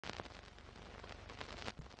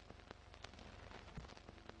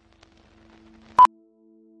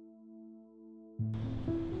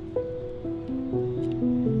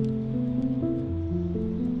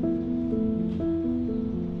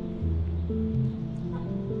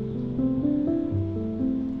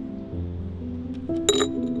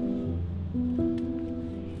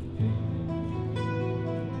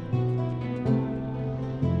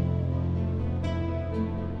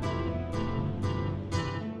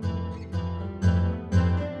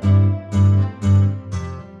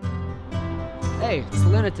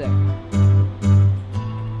Lunatic.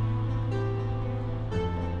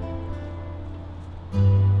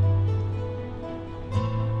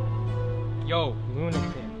 Yo,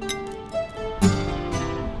 Lunatic.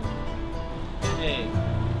 Hey.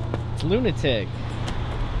 It's Lunatic.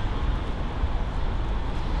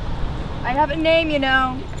 I have a name, you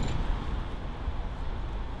know.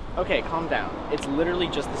 Okay, calm down. It's literally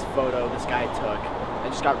just this photo this guy took. It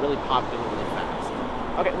just got really popular really fast.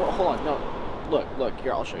 Okay, well, hold on. No. Look.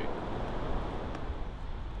 Here, I'll show you.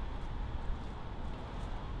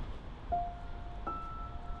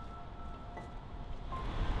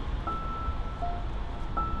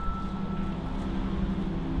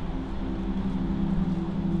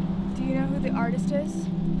 Do you know who the artist is?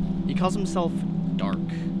 He calls himself Dark.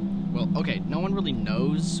 Well, okay, no one really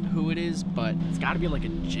knows who it is, but it's gotta be like a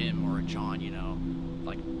Jim or a John, you know?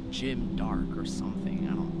 Like Jim Dark or something,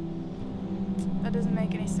 I don't... That doesn't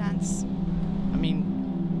make any sense. I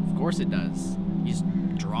mean, of course it does. He's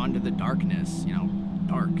drawn to the darkness, you know,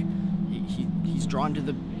 dark. He's drawn to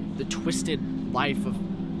the twisted life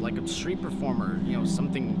of like a street performer, you know,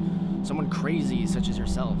 someone crazy such as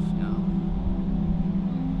yourself, you know?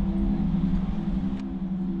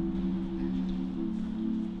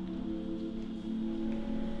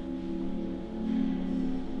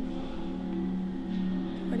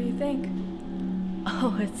 What do you think?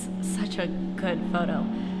 Oh, it's such a good photo.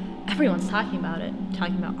 Everyone's talking about it,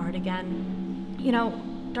 talking about art again. You know,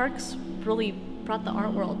 Dark's really brought the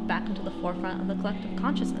art world back into the forefront of the collective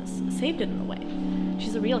consciousness, saved it in a way.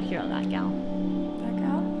 She's a real hero, that gal. That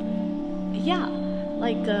gal? Yeah,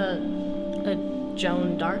 like a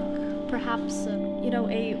Joan Dark, perhaps. You know,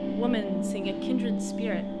 a woman seeing a kindred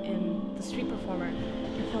spirit in the street performer,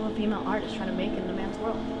 a fellow female artist trying to make it in a man's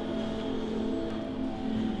world.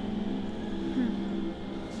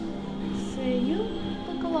 Say, you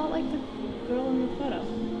look a lot like the girl in the photo.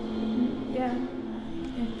 Yeah,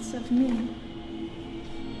 it's of me.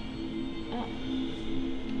 Oh,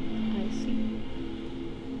 I see.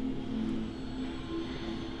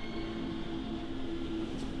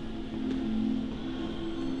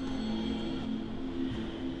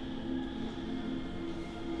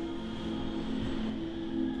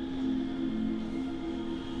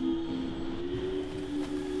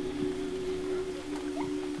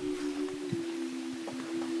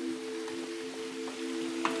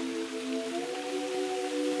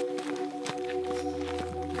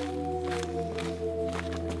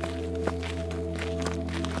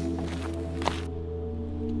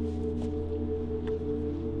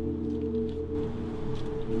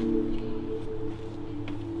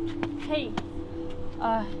 Hey,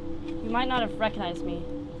 you might not have recognized me.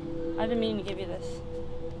 I've been meaning to give you this.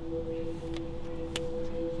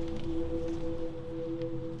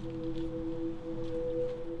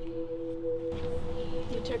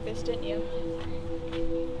 You took this, didn't you?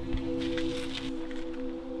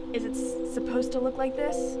 Is it supposed to look like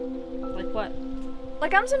this? Like what?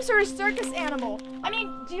 Like I'm some sort of circus animal. I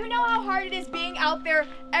mean, do you know how hard it is being out there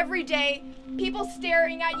every day? People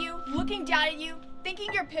staring at you, looking down at you,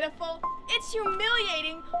 thinking you're pitiful. It's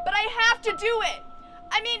humiliating, but I have to do it.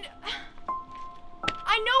 I mean,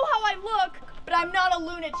 I know how I look, but I'm not a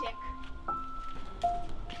lunatic.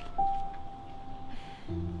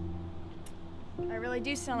 I really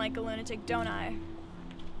do sound like a lunatic, don't I?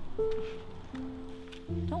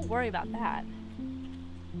 Don't worry about that.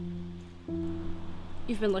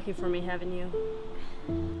 You've been looking for me, haven't you?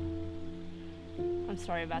 I'm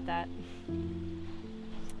sorry about that.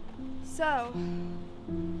 So,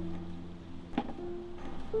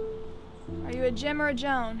 are you a Jim or a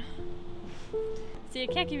Joan? See, I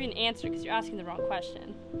can't give you an answer because you're asking the wrong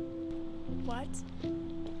question. What?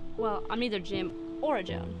 Well, I'm neither Jim or a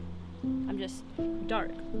Joan. I'm just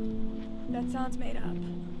Dark. That sounds made up.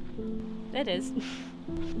 It is.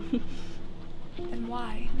 And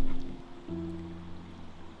why?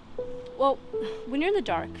 Well, when you're in the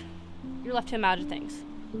dark, you're left to imagine things,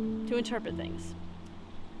 to interpret things.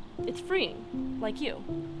 It's freeing, like you.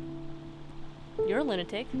 You're a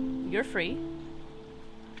lunatic, you're free.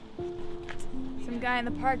 Some guy in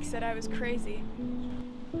the park said I was crazy.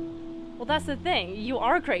 Well, that's the thing, you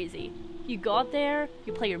are crazy. You go out there,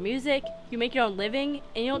 you play your music, you make your own living,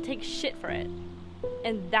 and you don't take shit for it.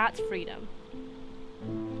 And that's freedom.